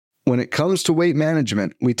When it comes to weight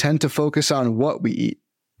management, we tend to focus on what we eat,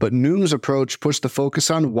 but Noom's approach puts the focus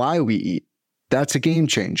on why we eat. That's a game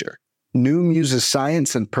changer. Noom uses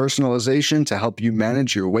science and personalization to help you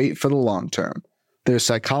manage your weight for the long term. Their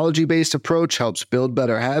psychology-based approach helps build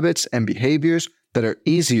better habits and behaviors that are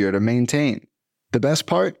easier to maintain. The best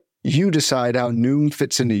part? You decide how Noom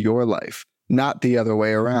fits into your life, not the other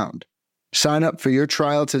way around. Sign up for your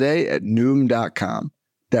trial today at Noom.com.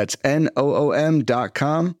 That's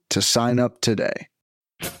Noom.com to sign up today.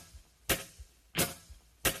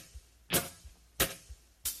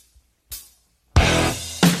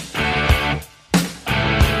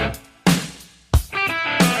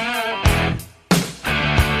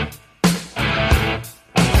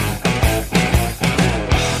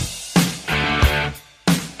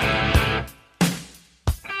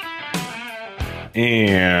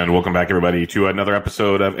 And welcome back, everybody, to another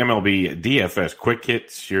episode of MLB DFS Quick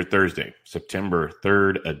Hits, your Thursday, September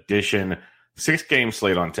 3rd edition. 6-game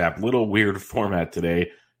slate on tap. Little weird format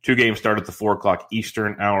today. 2 games start at the 4 o'clock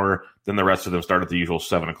Eastern hour. Then the rest of them start at the usual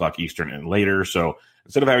 7 o'clock Eastern and later. So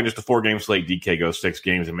instead of having just a 4-game slate, DK goes 6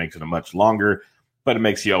 games and makes it a much longer. But it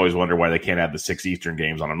makes you always wonder why they can't add the 6 Eastern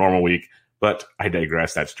games on a normal week. But I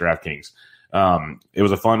digress. That's DraftKings. It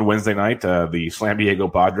was a fun Wednesday night. The San Diego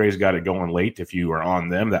Padres got it going late. If you are on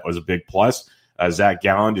them, that was a big plus. Zach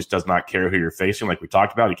Gallen just does not care who you're facing, like we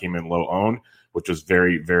talked about. He came in low owned, which was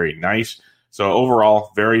very, very nice. So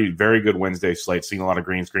overall, very, very good Wednesday slate. Seeing a lot of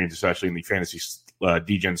green screens, especially in the Fantasy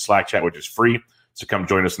DGen Slack chat, which is free. So come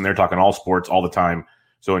join us in there, talking all sports all the time.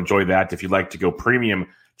 So enjoy that. If you'd like to go premium,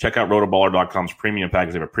 check out rotoballer.com's premium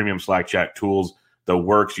package. They have a premium Slack chat, tools, the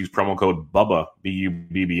works. Use promo code BUBBA,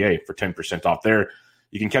 BUBBA, for 10% off there.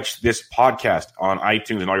 You can catch this podcast on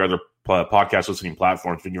iTunes and all your other podcast listening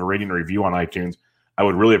platforms. If you give a rating and review on iTunes, I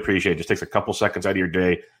would really appreciate it. It just takes a couple seconds out of your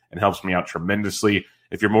day and helps me out tremendously.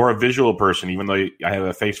 If you're more a visual person, even though I have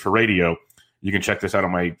a face for radio, you can check this out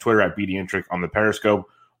on my Twitter at BDintric on the Periscope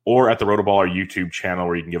or at the Rotoballer YouTube channel,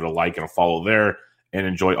 where you can give it a like and a follow there and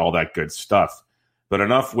enjoy all that good stuff. But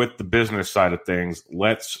enough with the business side of things.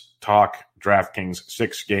 Let's talk DraftKings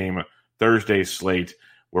 6-game Thursday slate,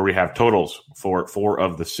 where we have totals for 4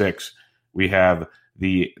 of the 6. We have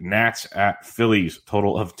the Nats at Phillies,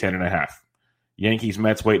 total of 10.5. Yankees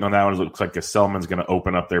Mets waiting on that one. It looks like Gesellman's going to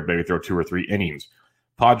open up there, maybe throw 2 or 3 innings.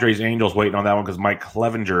 Padres Angels waiting on that one because Mike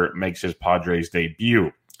Clevenger makes his Padres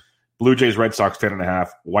debut. Blue Jays Red Sox 10.5.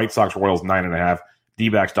 White Sox Royals 9.5.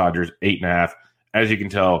 D-backs Dodgers 8.5. As you can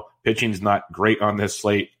tell, pitching's not great on this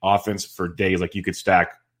slate. Offense for days, like you could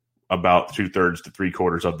stack about 2/3 to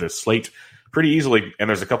 3/4 of this slate pretty easily. And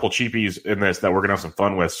there's a couple cheapies in this that we're going to have some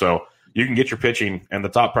fun with. So you can get your pitching, and the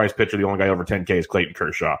top price pitcher, the only guy over 10K, is Clayton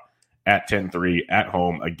Kershaw at 10-3 at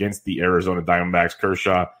home against the Arizona Diamondbacks.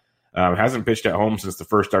 Kershaw hasn't pitched at home since the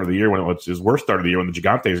first start of the year, when it was his worst start of the year when the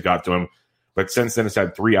Gigantes got to him. But since then, it's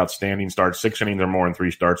had 3 outstanding starts, 6 innings or more in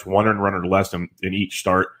 3 starts, 1 earned run or less in each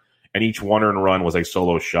start, and each 1 earned run was a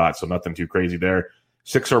solo shot, so nothing too crazy there.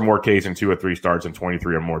 6 or more Ks in 2 of 3 starts and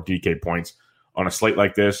 23 or more DK points. On a slate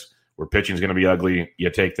like this, where pitching is going to be ugly, you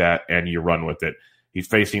take that and you run with it. He's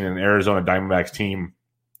facing an Arizona Diamondbacks team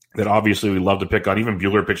that obviously we love to pick on. Even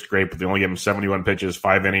Buehler pitched great, but they only gave him 71 pitches,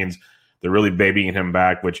 5 innings. They're really babying him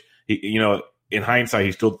back, which, in hindsight,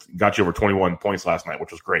 he still got you over 21 points last night,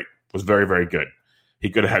 which was great. It was very, very good. He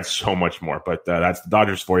could have had so much more, but that's the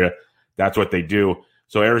Dodgers for you. That's what they do.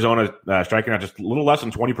 So Arizona striking out just a little less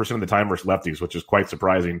than 20% of the time versus lefties, which is quite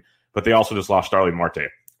surprising. But they also just lost Starling Marte.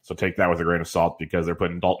 So take that with a grain of salt, because they're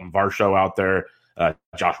putting Dalton Varsho out there.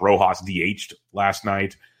 Josh Rojas DH'd last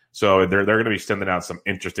night. So they're going to be sending out some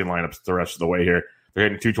interesting lineups the rest of the way here. They're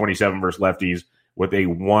hitting 227 versus lefties with a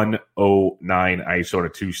 109 ISO and a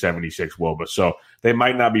 276 WOBA. So they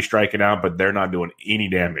might not be striking out, but they're not doing any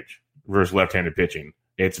damage versus left-handed pitching.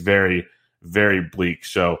 It's very, very bleak.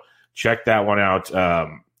 So check that one out,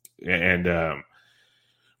 and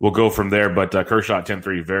we'll go from there. But Kershaw at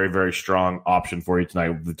 10-3, very, very strong option for you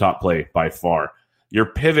tonight. The top play by far. Your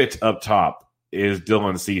pivot up top is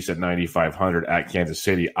Dylan Cease at 9,500 at Kansas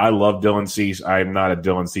City. I love Dylan Cease. I am not a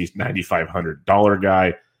Dylan Cease $9,500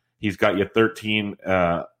 guy. He's got you 13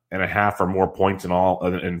 and a half or more points in all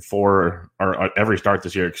in 4 or every start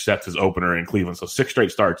this year, except his opener in Cleveland. So 6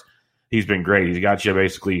 straight starts. He's been great. He's got you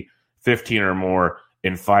basically 15 or more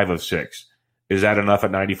in 5 of 6. Is that enough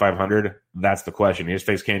at 9,500? That's the question. He just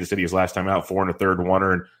faced Kansas City his last time out, 4 1/3, 1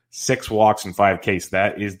 earned, 6 walks and 5 Ks.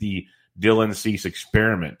 That is the Dylan Cease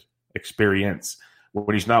experience.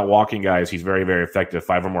 When he's not walking guys, he's very, very effective.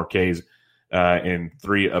 5 or more Ks in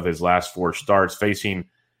 3 of his last 4 starts, facing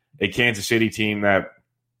a Kansas City team that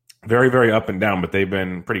Very, very up and down, but they've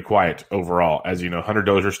been pretty quiet overall. As you know, Hunter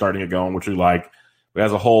Dozier starting it going, which we like. But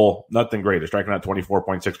as a whole, nothing great. They're striking out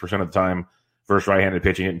 24.6% of the time. First right-handed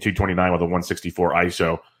pitching, hitting 229 with a 164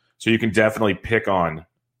 ISO. So you can definitely pick on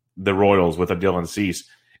the Royals with a Dylan Cease.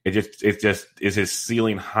 It just is his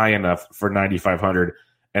ceiling high enough for 9,500,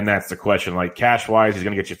 and that's the question. Like cash-wise, he's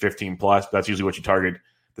going to get you 15 plus. That's usually what you target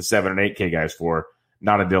the 7 and 8K guys for,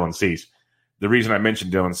 not a Dylan Cease. The reason I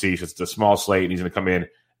mentioned Dylan Cease, it's a small slate, and he's going to come in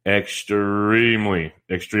extremely,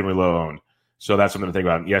 extremely low owned. So that's something to think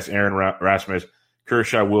about. Yes, Aaron Rasmus,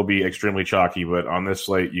 Kershaw will be extremely chalky, but on this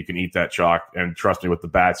slate, you can eat that chalk. And trust me, with the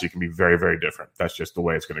bats, you can be very, very different. That's just the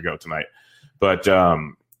way it's going to go tonight. But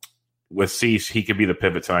with Cease, he could be the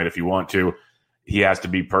pivot tonight if you want to. He has to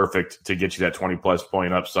be perfect to get you that 20-plus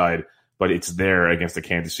point upside, but it's there against the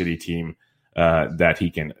Kansas City team that he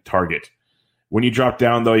can target. When you drop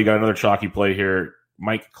down, though, you got another chalky play here.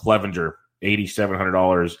 Mike Clevenger,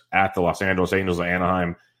 $8,700 at the Los Angeles Angels of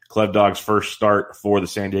Anaheim. Clev Dog's first start for the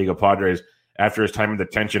San Diego Padres. After his time in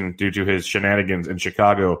detention due to his shenanigans in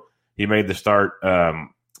Chicago, he made the start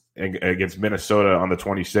against Minnesota on the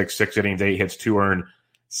 26th, 6 innings, 8 hits, 2 earned,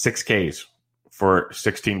 6 Ks for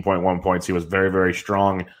 16.1 points. He was very, very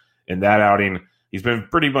strong in that outing. He's been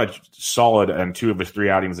pretty much solid in 2 of his 3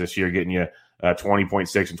 outings this year, getting you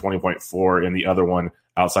 20.6 and 20.4 in the other one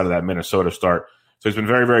outside of that Minnesota start. So he's been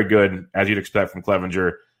very, very good, as you'd expect from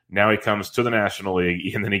Clevenger. Now he comes to the National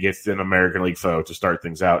League, and then he gets an American League foe to start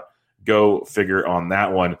things out. Go figure on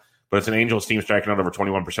that one. But it's an Angels team striking out over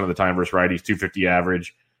 21% of the time versus righties, 250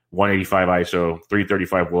 average, 185 ISO,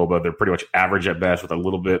 335 WOBA. They're pretty much average at best with a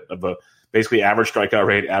little bit of a basically average strikeout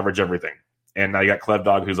rate, average everything. And now you got Clev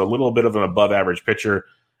Dog, who's a little bit of an above average pitcher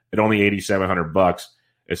at only $8,700.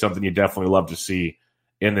 It's something you definitely love to see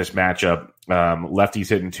in this matchup. Lefties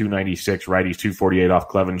hitting 296, righties 248 off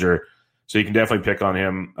Clevenger. So you can definitely pick on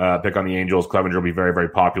him, pick on the Angels. Clevenger will be very, very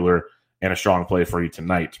popular and a strong play for you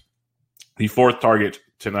tonight. The fourth target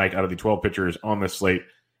tonight out of the 12 pitchers on this slate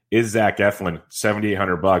is Zach Eflin,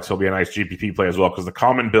 $7,800. He'll be a nice GPP play as well because the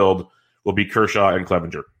common build will be Kershaw and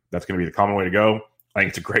Clevenger. That's going to be the common way to go. I think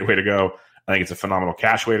it's a great way to go. I think it's a phenomenal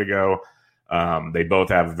cash way to go. They both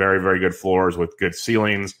have very, very good floors with good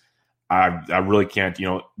ceilings. I really can't,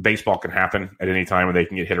 baseball can happen at any time and they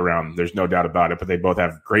can get hit around. There's no doubt about it, but they both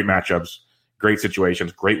have great matchups, great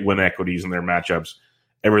situations, great win equities in their matchups.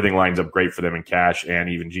 Everything lines up great for them in cash and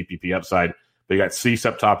even GPP upside. But you got Cease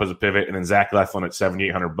up top as a pivot and then Zach Eflin at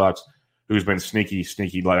 $7,800, who's been sneaky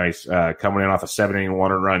nice, coming in off a 7-inning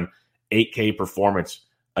one-run, 8K performance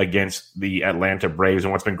against the Atlanta Braves.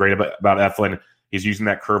 And what's been great about Eflin, he's using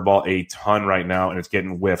that curveball a ton right now, and it's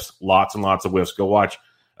getting whiffs, lots and lots of whiffs. Go watch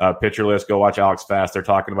Pitcher List. Go watch Alex Fast. They're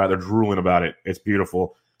talking about it. They're drooling about it. It's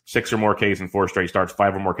beautiful. 6 or more Ks in 4 straight starts,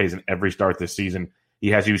 5 or more Ks in every start this season. He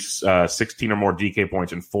has used 16 or more DK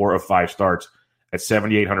points in 4 of 5 starts at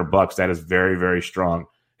 $7,800. That is very, very strong.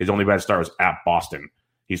 His only bad start was at Boston.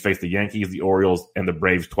 He's faced the Yankees, the Orioles, and the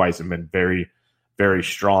Braves twice and been very, very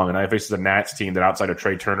strong. And I face the Nats team that outside of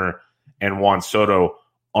Trey Turner and Juan Soto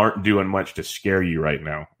aren't doing much to scare you right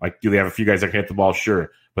now. Like, do they have a few guys that can hit the ball? Sure.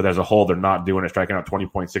 But as a whole, they're not doing it, striking out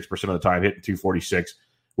 20.6% of the time, hitting 246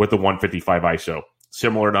 with the 155 ISO.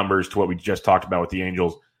 Similar numbers to what we just talked about with the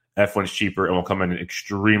Angels. Eflin's cheaper and will come in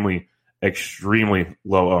extremely, extremely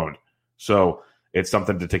low owned. So it's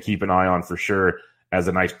something to keep an eye on for sure as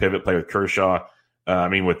a nice pivot play with Kershaw.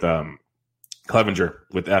 With Clevenger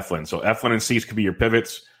with Eflin. So Eflin and Cease could be your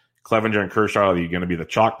pivots. Clevenger and Kershaw are going to be the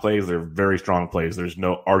chalk plays. They're very strong plays. There's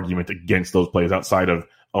no argument against those plays outside of,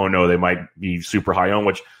 oh no, they might be super high owned,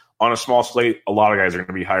 which on a small slate, a lot of guys are going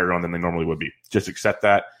to be higher owned than they normally would be. Just accept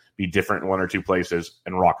that, be different in 1 or 2 places,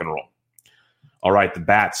 and rock and roll. All right, the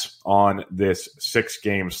bats on this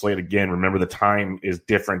 6-game slate. Again, remember the time is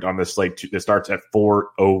different on this slate. It starts at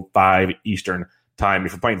 4:05 Eastern time.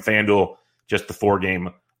 If you're playing FanDuel, just the 4-game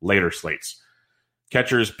later slates.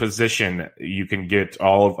 Catcher's position, you can get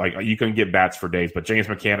you can get bats for days, but James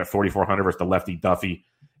McCann at 4,400 versus the lefty Duffy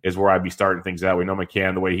is where I'd be starting things out. We know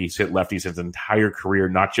McCann, the way he's hit lefties his entire career,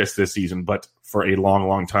 not just this season, but for a long,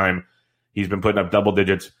 long time. He's been putting up double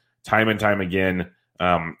digits time and time again.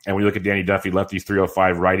 And we look at Danny Duffy, lefties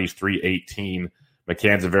 305, righties 318.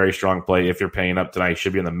 McCann's a very strong play. If you're paying up tonight, he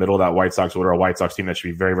should be in the middle of that White Sox order, a White Sox team that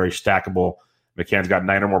should be very, very stackable. McCann's got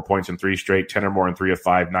 9 or more points in 3 straight, 10 or more in 3 of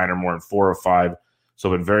 5, 9 or more in 4 of 5. So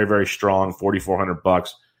been very, very strong, $4,400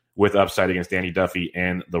 with upside against Danny Duffy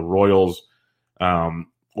and the Royals.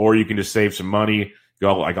 Or you can just save some money,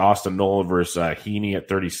 go like Austin Nola versus Heaney at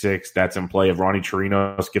 36. That's in play. If Ronnie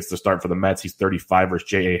Chirinos gets the start for the Mets, he's 35 versus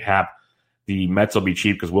J.A. Happ. The Mets will be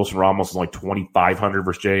cheap because Wilson Ramos is only 2,500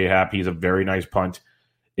 versus J.A. Happ. He's a very nice punt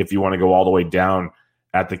if you want to go all the way down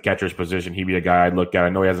at the catcher's position, he'd be a guy I'd look at. I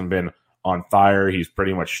know he hasn't been on fire. He's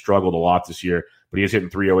pretty much struggled a lot this year, but he is hitting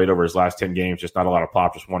 308 over his last 10 games. Just not a lot of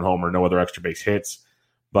pop, just one homer, no other extra base hits.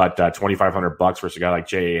 But $2,500 versus a guy like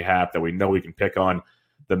J.A. Happ that we know we can pick on.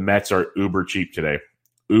 The Mets are uber cheap today.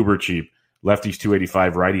 Uber cheap. Lefties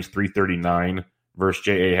 285, righties 339 versus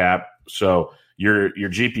J.A. Happ. So your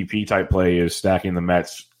GPP type play is stacking the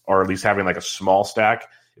Mets, or at least having like a small stack.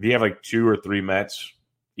 If you have like 2 or 3 Mets,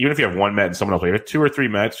 even if you have one Met and someone else, if you have 2 or 3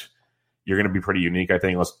 Mets, you're going to be pretty unique, I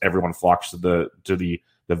think, unless everyone flocks to the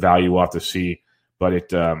value we'll have to see. But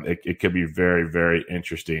it could be very, very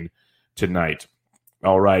interesting tonight.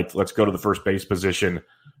 All right, let's go to the first base position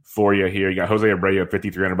for you here. You got Jose Abreu at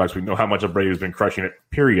 $5,300. We know how much Abreu's been crushing it,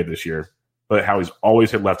 period, this year, but how he's always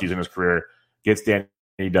hit lefties in his career. Gets Danny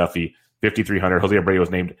Duffy, $5,300. Jose Abreu was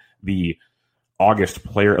named the August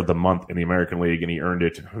Player of the Month in the American League, and he earned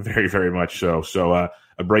it very, very much so. So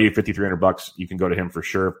Abreu, $5,300. You can go to him for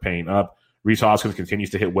sure, paying up. Rhys Hoskins continues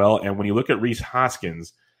to hit well, and when you look at Rhys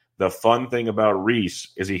Hoskins, the fun thing about Rhys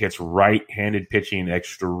is he hits right-handed pitching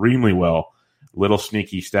extremely well. Little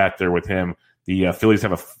sneaky stat there with him. The Phillies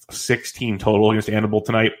have a 16 total against Anibal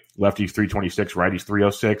tonight. Lefties 326, righties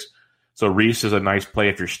 306. So Rhys is a nice play.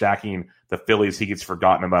 If you're stacking the Phillies, he gets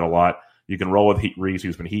forgotten about a lot. You can roll with Rhys,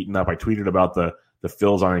 who's been heating up. I tweeted about the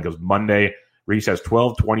Phils on, it goes Monday. Rhys has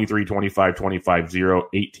 12, 23, 25, 25, 0,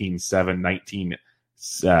 18, 7, 19,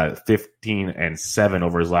 15, and 7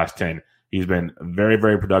 over his last 10. He's been very,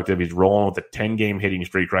 very productive. He's rolling with a 10-game hitting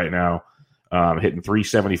streak right now. Hitting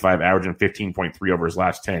 375, averaging 15.3 over his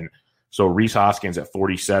last 10. So Rhys Hoskins at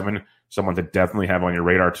 47, someone to definitely have on your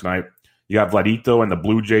radar tonight. You got Vladito and the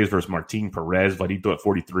Blue Jays versus Martin Perez. Vladito at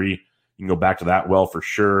 43. You can go back to that well for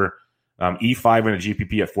sure. E5 and a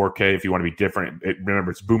GPP at 4K if you want to be different.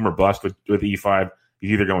 Remember, it's boom or bust with E5.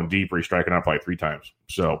 He's either going deep or he's striking out probably 3 times.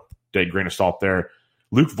 So take a grain of salt there.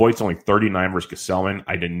 Luke Voigt's only 39 versus Gesellman.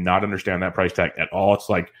 I did not understand that price tag at all. It's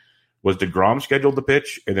like, was DeGrom scheduled to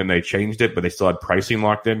pitch, and then they changed it, but they still had pricing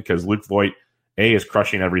locked in because Luke Voigt, A, is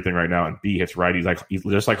crushing everything right now, and B, hits righties.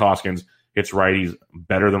 Just like Hoskins, hits righties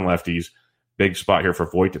better than lefties. Big spot here for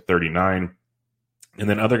Voigt at 39. And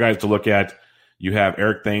then other guys to look at, you have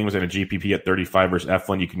Eric Thames and a GPP at 35 versus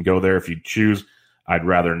Eflin. You can go there if you choose. I'd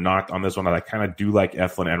rather not on this one. I kind of do like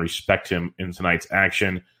Eflin and respect him in tonight's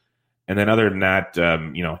action. And then other than that,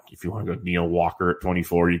 if you want to go Neil Walker at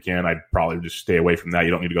 24, you can. I'd probably just stay away from that.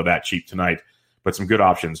 You don't need to go that cheap tonight. But some good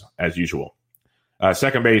options, as usual.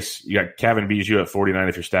 Second base, you got Kevin Bijou at 49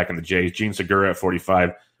 if you're stacking the Jays. Gene Segura at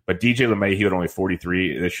 45. But DJ LeMahieu at only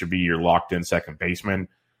 43. This should be your locked-in second baseman.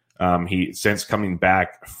 Since coming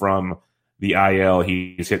back from the IL,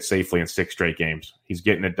 he's hit safely in 6 straight games. He's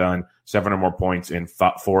getting it done. 7 or more points in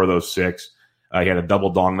 4 of those 6. He had a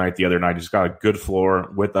double dong night the other night. He's got a good floor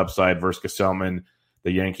with upside versus Gesellman.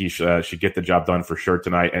 The Yankees should get the job done for sure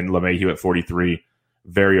tonight. And LeMahieu at 43,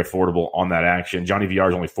 very affordable on that action. Johnny VR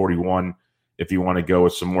is only 41 if you want to go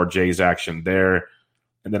with some more Jays action there.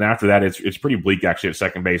 And then after that, it's pretty bleak actually at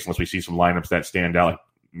second base unless we see some lineups that stand out.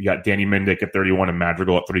 You got Danny Mendick at 31 and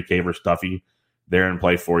Madrigal at 3K versus Duffy there in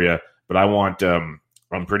play for you. But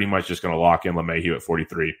I'm pretty much just going to lock in LeMahieu at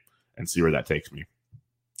 43 and see where that takes me.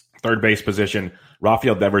 Third base position,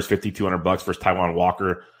 Rafael Devers, $5,200 versus Taijuan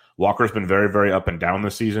Walker. Walker's been very, very up and down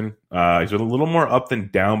this season. He's been a little more up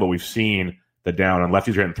than down, but we've seen the down. And lefties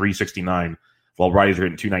are hitting 369, while righties are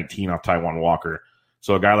hitting 219 off Taijuan Walker.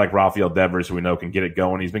 So a guy like Rafael Devers, who we know can get it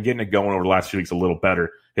going, he's been getting it going over the last few weeks a little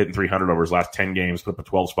better, hitting 300 over his last 10 games, put up a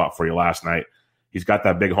 12 spot for you last night. He's got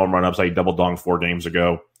that big home run upside. He double donged 4 games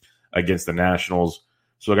ago against the Nationals.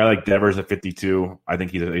 So a guy like Devers at 52, I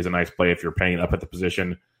think he's a nice play if you're paying up at the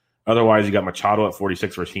position. Otherwise, you got Machado at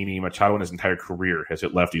 46 versus Heaney. Machado in his entire career has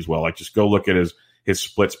hit lefties well. Like, just go look at his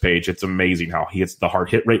splits page. It's amazing how he hits the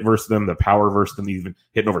hard hit rate versus them, the power versus them. He's even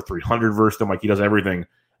hitting over 300 versus them. Like, he does everything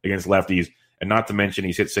against lefties. And not to mention,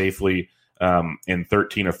 he's hit safely in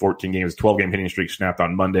 13 or 14 games. 12-game hitting streak snapped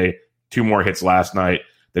on Monday. 2 more hits last night.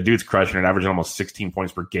 The dude's crushing it, averaging almost 16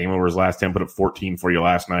 points per game over his last 10. Put up 14 for you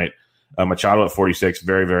last night. Machado at 46,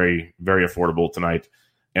 very, very, very affordable tonight,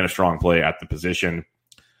 and a strong play at the position.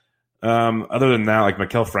 Other than that, like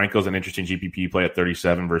Maikel Franco's an interesting GPP play at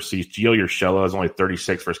 37 versus Cease. Gio Urshela is only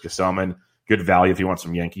 36 versus Gesellman. Good value if you want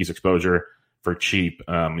some Yankees exposure for cheap.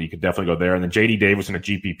 You could definitely go there. And then JD Davis in a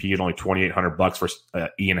GPP at only $2,800 for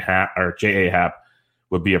Ian Happ or J.A. Happ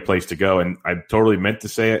would be a place to go. And I totally meant to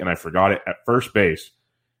say it, and I forgot it. At first base,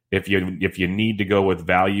 if you need to go with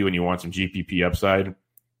value and you want some GPP upside,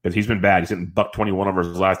 because he's been bad. He's hitting $121 over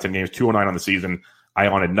his last 10 games, 209 on the season. I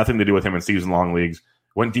wanted nothing to do with him in season-long leagues.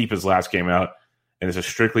 Went deep his last game out. And this is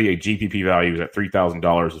strictly a GPP value. He's at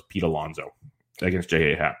 $3,000 is Pete Alonso against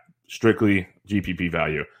J.A. Happ. Strictly GPP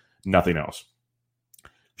value, nothing else.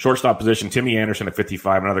 Shortstop position, Timmy Anderson at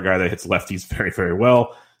 55, another guy that hits lefties very, very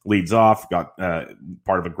well. Leads off, got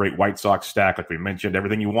part of a great White Sox stack, like we mentioned.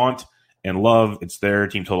 Everything you want and love, it's there.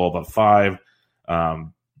 Team total above 5.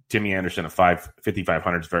 Timmy Anderson at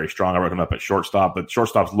 5,500 is very strong. I wrote him up at shortstop, but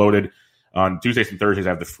shortstop's loaded. On Tuesdays and Thursdays, I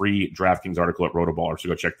have the free DraftKings article at Rotoballer, so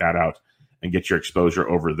go check that out and get your exposure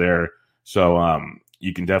over there. So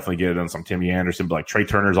you can definitely get it on some Timmy Anderson, but like Trey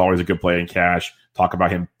Turner is always a good play in cash. Talk about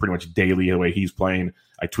him pretty much daily, the way he's playing.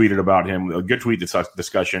 I tweeted about him, a good tweet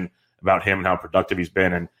discussion about him and how productive he's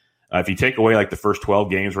been. And if you take away like the first 12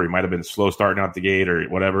 games where he might have been slow starting out the gate or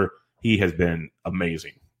whatever, he has been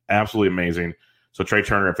amazing, absolutely amazing. So Trey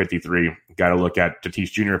Turner at 53, got to look at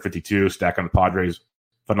Tatis Jr. at 52, stack on the Padres,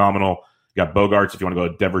 phenomenal. You got Bogarts, if you want to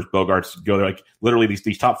go Devers, Bogarts, go there. Like literally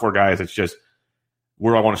these top 4 guys, it's just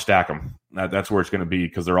where I want to stack them. That's where it's going to be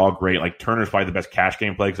because they're all great. Like Turner's probably the best cash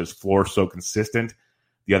game play because his floor is so consistent.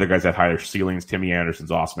 The other guys have higher ceilings. Timmy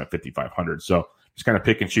Anderson's awesome at 5,500. So just kind of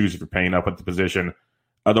pick and choose if you're paying up at the position.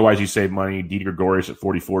 Otherwise, you save money. Didi Gregorius at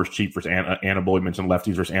 44 is cheap versus Anibal. We mentioned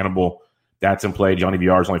lefties versus Anibal. That's in play. Johnny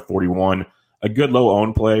VR is only 41. A good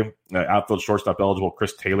low-owned play. Outfield shortstop eligible.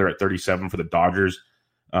 Chris Taylor at 37 for the Dodgers.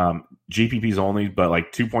 GPPs only, but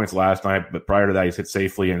like 2 points last night. But prior to that, he's hit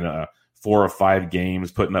safely in 4 of 5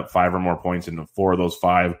 games, putting up 5 or more points in 4 of those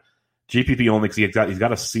 5. GPP only because he's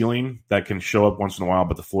got a ceiling that can show up once in a while,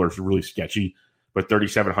 but the floor is really sketchy. But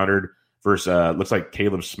 3,700 versus looks like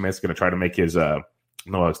Caleb Smith's going to try to make his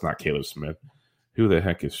no, it's not Caleb Smith. Who the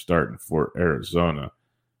heck is starting for Arizona?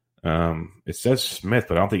 It says Smith,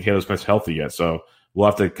 but I don't think Caleb Smith's healthy yet. So we'll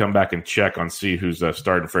have to come back and check on see who's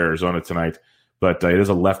starting for Arizona tonight. But it is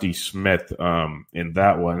a lefty Smith in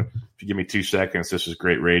that one. If you give me 2 seconds, this is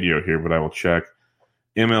great radio here, but I will check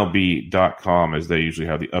MLB.com as they usually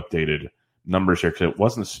have the updated numbers here. Because it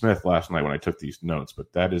wasn't Smith last night when I took these notes,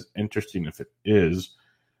 but that is interesting if it is.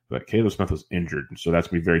 But Caleb Smith was injured, so that's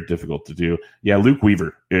going to be very difficult to do. Yeah, Luke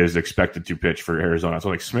Weaver is expected to pitch for Arizona. So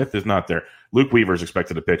like Smith is not there. Luke Weaver is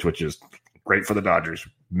expected to pitch, which is great for the Dodgers.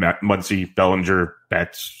 Muncy, Bellinger,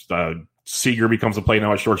 Betts, Seager becomes a play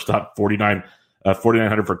now at shortstop.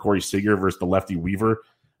 4,900 for Corey Seager versus the lefty Weaver.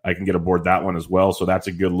 I can get aboard that one as well. So that's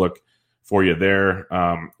a good look for you there.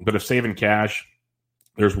 But if saving cash,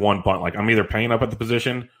 there's one punt. Like I'm either paying up at the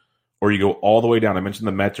position or you go all the way down. I mentioned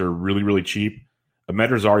the Mets are really, really cheap.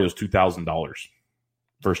 Ahmed Rosario is $2,000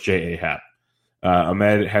 versus J.A. Happ.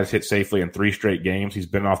 Ahmed has hit safely in 3 straight games. He's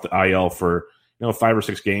been off the IL for 5 or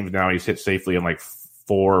 6 games now. He's hit safely in like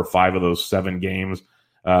 4 or 5 of those 7 games.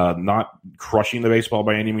 Not crushing the baseball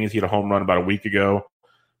by any means. He had a home run about a week ago,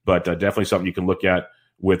 but definitely something you can look at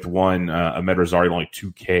with one Ahmed Rosario, only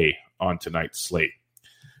 2K on tonight's slate.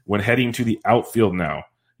 When heading to the outfield now,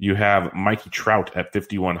 you have Mikey Trout at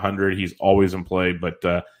 5,100. He's always in play, but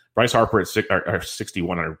Bryce Harper at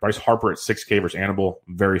 6,100. Bryce Harper at 6K versus Anibal.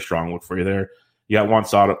 Very strong look for you there. You got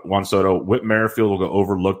Juan Soto. Whit Merrifield will go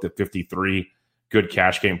overlooked at 53. Good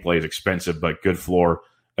cash game plays, expensive, but good floor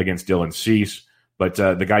against Dylan Cease. But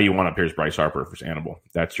the guy you want up here is Bryce Harper versus Anibal.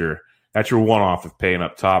 That's your one-off of paying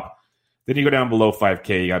up top. Then you go down below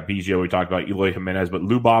 5K. You got BGO. We talked about Eloy Jimenez, but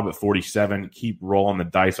Lou Bob at 47. Keep rolling the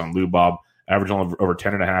dice on Lou Bob. Averaging over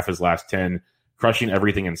 10.5 his last 10. Crushing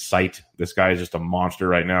everything in sight. This guy is just a monster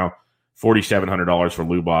right now. $4,700 for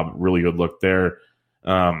Lou Bob. Really good look there.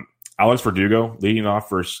 Alex Verdugo leading off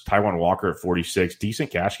versus Taijuan Walker at 46. Decent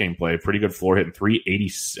cash game play. Pretty good floor hitting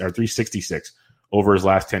 366 over his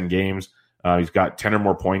last 10 games. He's got 10 or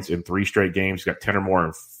more points in 3 straight games. He's got 10 or more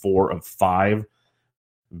in 4 of 5.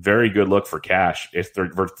 Very good look for cash. It's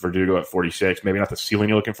Verdugo at 46. Maybe not the ceiling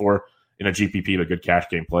you're looking for in a GPP, but good cash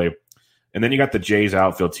game play. And then you got the Jays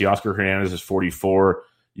outfield. Teoscar Hernandez is 44.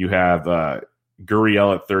 You have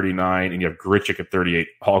Gurriel at 39, and you have Grichuk at 38.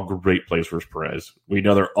 All great plays for Perez. We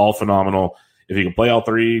know they're all phenomenal. If you can play all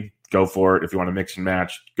 3, go for it. If you want to mix and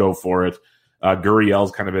match, go for it.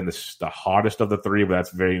 Gurriel's kind of been the hottest of the 3, but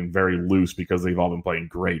that's very, very loose because they've all been playing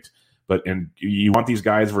great. And you want these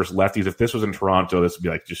guys versus lefties. If this was in Toronto, this would be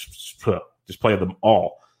like just play them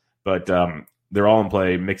all. But they're all in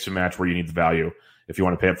play, mix and match where you need the value. If you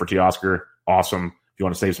want to pay up for Teoscar, awesome. If you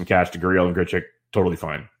want to save some cash to Gurriel and Grichuk, totally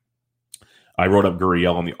fine. I wrote up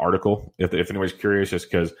Gurriel in the article, if anybody's curious, just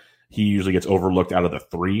because he usually gets overlooked out of the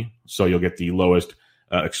 3, so you'll get the lowest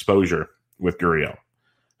exposure with Gurriel.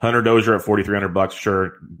 Hunter Dozier at $4,300,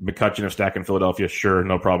 sure. McCutchen of Stack in Philadelphia, sure,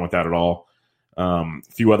 no problem with that at all. A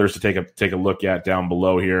few others to take a look at down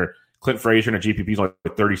below here. Clint Frazier in a GPP is like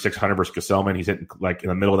 3,600 versus Gesellman. He's hitting like in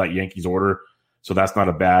the middle of that Yankees order, so that's not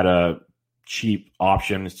a bad cheap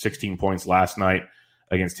option. 16 points last night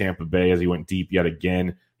against Tampa Bay as he went deep yet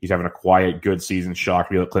again. He's having a quiet, good season.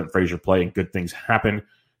 Shocked me let Clint Frazier play and good things happen.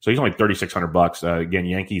 So he's only $3,600. Again,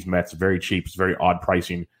 Yankees, Mets, very cheap. It's very odd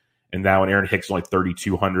pricing. And that one, Aaron Hicks only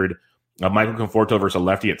 $3,200. Michael Conforto versus a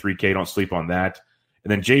lefty at $3K. Don't sleep on that.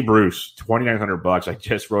 And then Jay Bruce, $2,900. I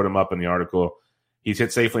just wrote him up in the article. He's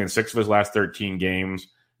hit safely in 6 of his last 13 games.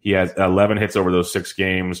 He has 11 hits over those 6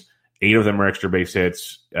 games. 8 of them are extra base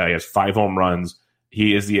hits. He has 5 home runs.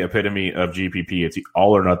 He is the epitome of GPP. It's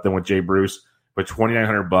all or nothing with Jay Bruce. But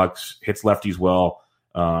 $2,900, hits lefties well.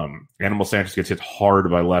 Animal Sanchez gets hit hard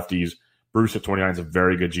by lefties. Bruce at 29 is a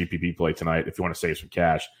very good GPP play tonight if you want to save some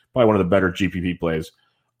cash. Probably one of the better GPP plays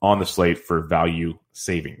on the slate for value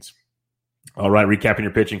savings. All right, recapping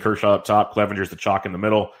your pitching. Kershaw up top. Clevenger's the chalk in the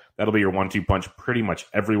middle. That'll be your 1-2 punch pretty much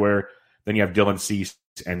everywhere. Then you have Dylan Cease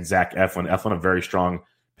and Zach Eflin. Eflin, a very strong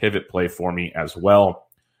pivot play for me as well.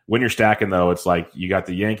 When you're stacking, though, it's like you got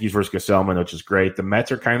the Yankees versus Gesellman, which is great. The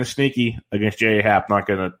Mets are kind of sneaky against J.A. Happ. Not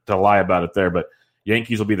going to lie about it there, but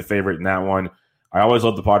Yankees will be the favorite in that one. I always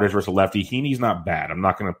love the Padres versus lefty. Heaney's not bad. I'm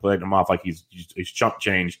not going to play him off like he's chump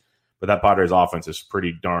change, but that Padres offense is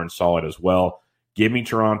pretty darn solid as well. Give me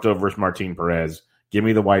Toronto versus Martin Perez. Give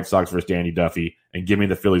me the White Sox versus Danny Duffy, and give me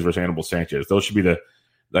the Phillies versus Animal Sanchez. Those should be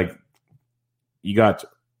you got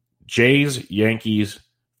Jays, Yankees,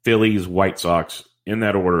 Phillies, White Sox in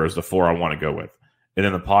that order as the 4 I want to go with. And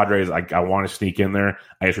then the Padres, I want to sneak in there.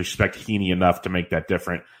 I just respect Heaney enough to make that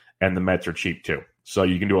different, and the Mets are cheap too. So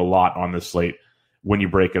you can do a lot on this slate when you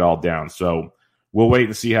break it all down. So we'll wait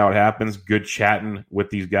and see how it happens. Good chatting with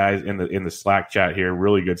these guys in the Slack chat here.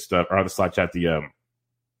 Really good stuff. Or the Slack chat, the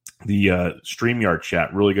StreamYard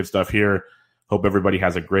chat. Really good stuff here. Hope everybody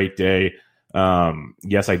has a great day.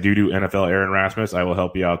 Yes, I do NFL Aaron Rasmus. I will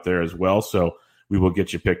help you out there as well. So we will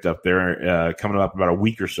get you picked up there coming up about a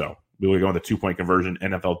week or so. We will go on the 2-point conversion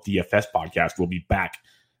NFL DFS podcast. We'll be back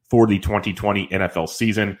for the 2020 NFL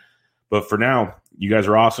season. But for now, you guys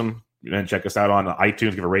are awesome. And check us out on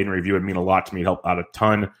iTunes. Give a rating and review. It would mean a lot to me. Help out a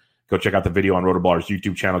ton. Go check out the video on Rotoballer's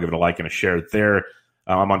YouTube channel. Give it a like and a share there.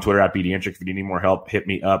 I'm on Twitter at BDintric. If you need more help, hit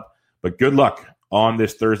me up. But good luck on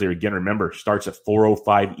this Thursday. Again, remember, starts at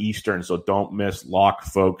 4:05 Eastern, so don't miss lock,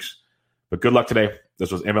 folks. But good luck today.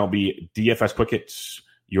 This was MLB DFS Quick Hits,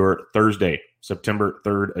 your Thursday, September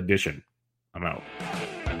 3rd edition. I'm out.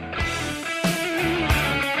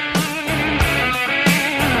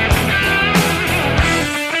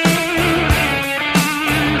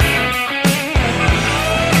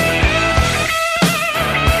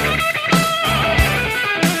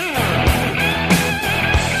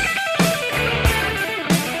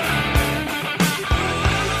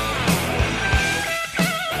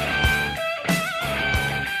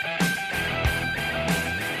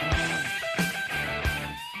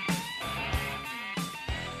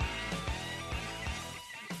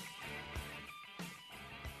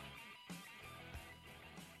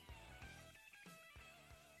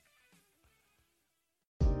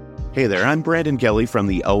 Hey there, I'm Brandon Gelly from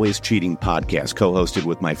the Always Cheating podcast, co-hosted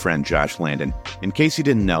with my friend Josh Landon. In case you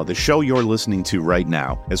didn't know, the show you're listening to right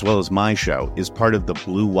now, as well as my show, is part of the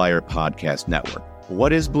Blue Wire podcast network.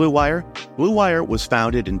 What is Blue Wire? Blue Wire was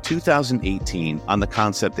founded in 2018 on the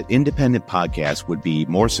concept that independent podcasts would be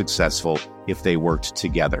more successful if they worked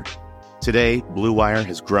together. Today, Blue Wire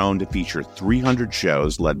has grown to feature 300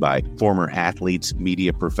 shows led by former athletes,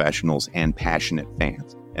 media professionals, and passionate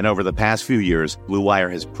fans. And over the past few years, Blue Wire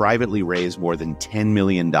has privately raised more than $10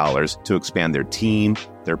 million to expand their team,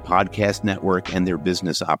 their podcast network, and their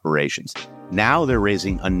business operations. Now they're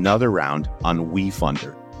raising another round on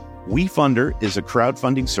WeFunder. WeFunder is a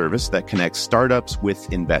crowdfunding service that connects startups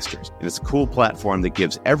with investors. And it's a cool platform that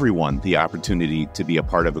gives everyone the opportunity to be a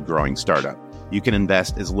part of a growing startup. You can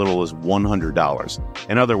invest as little as $100.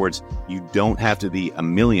 In other words, you don't have to be a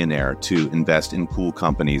millionaire to invest in cool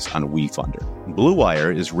companies on WeFunder. Blue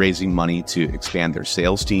Wire is raising money to expand their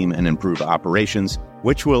sales team and improve operations,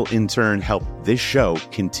 which will in turn help this show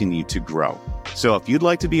continue to grow. So if you'd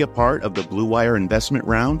like to be a part of the Blue Wire investment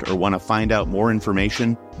round or want to find out more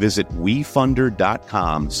information, visit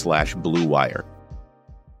wefunder.com/Blue Wire.